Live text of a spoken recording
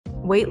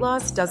Weight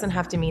loss doesn't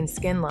have to mean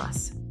skin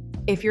loss.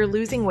 If you're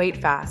losing weight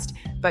fast,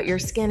 but your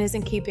skin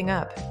isn't keeping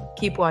up,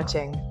 keep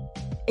watching.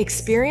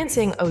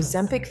 Experiencing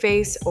Ozempic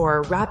face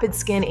or rapid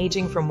skin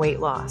aging from weight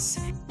loss.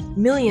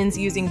 Millions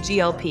using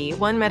GLP-1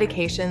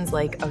 medications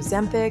like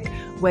Ozempic,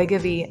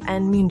 Wegovy,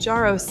 and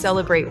Mounjaro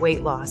celebrate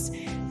weight loss,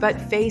 but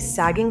face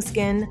sagging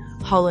skin,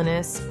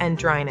 hollowness, and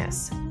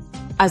dryness.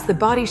 As the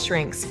body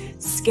shrinks,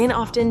 skin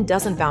often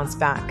doesn't bounce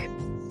back.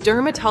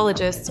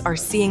 Dermatologists are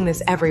seeing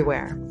this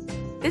everywhere.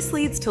 This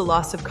leads to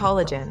loss of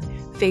collagen,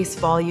 face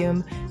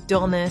volume,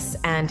 dullness,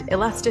 and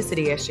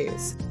elasticity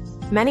issues.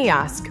 Many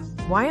ask,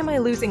 why am I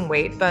losing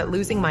weight but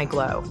losing my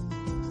glow?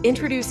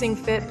 Introducing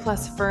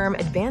Fit+Firm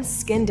Advanced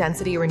Skin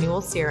Density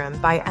Renewal Serum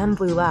by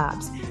Mblue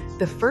Labs,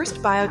 the first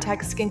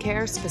biotech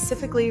skincare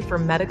specifically for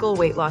medical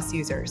weight loss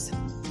users.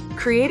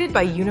 Created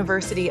by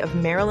University of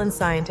Maryland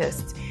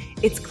scientists,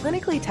 it's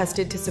clinically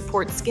tested to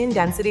support skin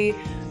density,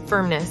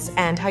 firmness,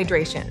 and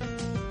hydration.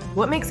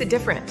 What makes it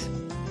different?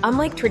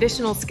 Unlike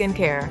traditional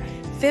skincare,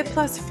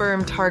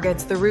 Fit+Firm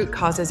targets the root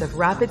causes of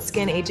rapid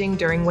skin aging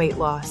during weight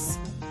loss.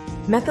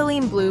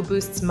 Methylene Blue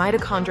boosts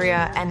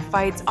mitochondria and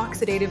fights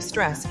oxidative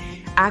stress,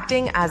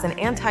 acting as an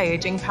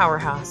anti-aging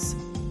powerhouse.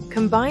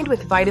 Combined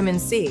with vitamin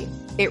C,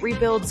 it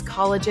rebuilds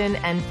collagen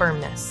and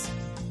firmness.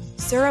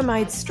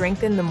 Ceramides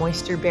strengthen the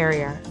moisture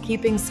barrier,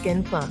 keeping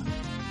skin plump.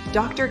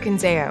 Dr.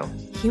 Kinzeo,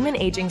 human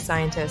aging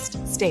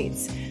scientist,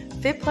 states,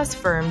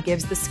 Fit+Firm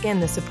gives the skin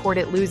the support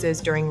it loses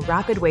during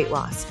rapid weight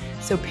loss,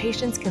 so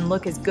patients can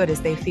look as good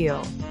as they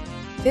feel.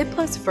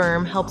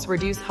 Fit+Firm helps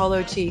reduce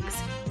hollow cheeks,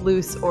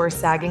 loose or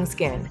sagging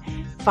skin,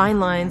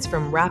 fine lines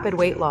from rapid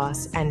weight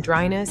loss, and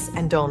dryness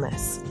and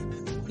dullness.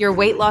 Your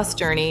weight loss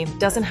journey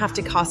doesn't have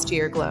to cost you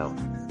your glow.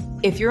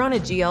 If you're on a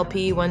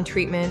GLP-1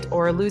 treatment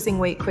or losing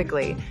weight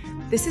quickly,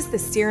 this is the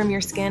serum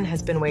your skin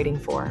has been waiting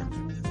for.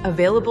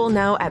 Available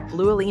now at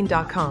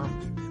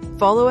Bluelene.com.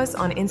 Follow us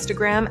on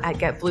Instagram at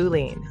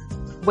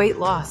GetBlueLene. Weight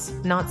loss,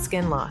 not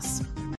skin loss.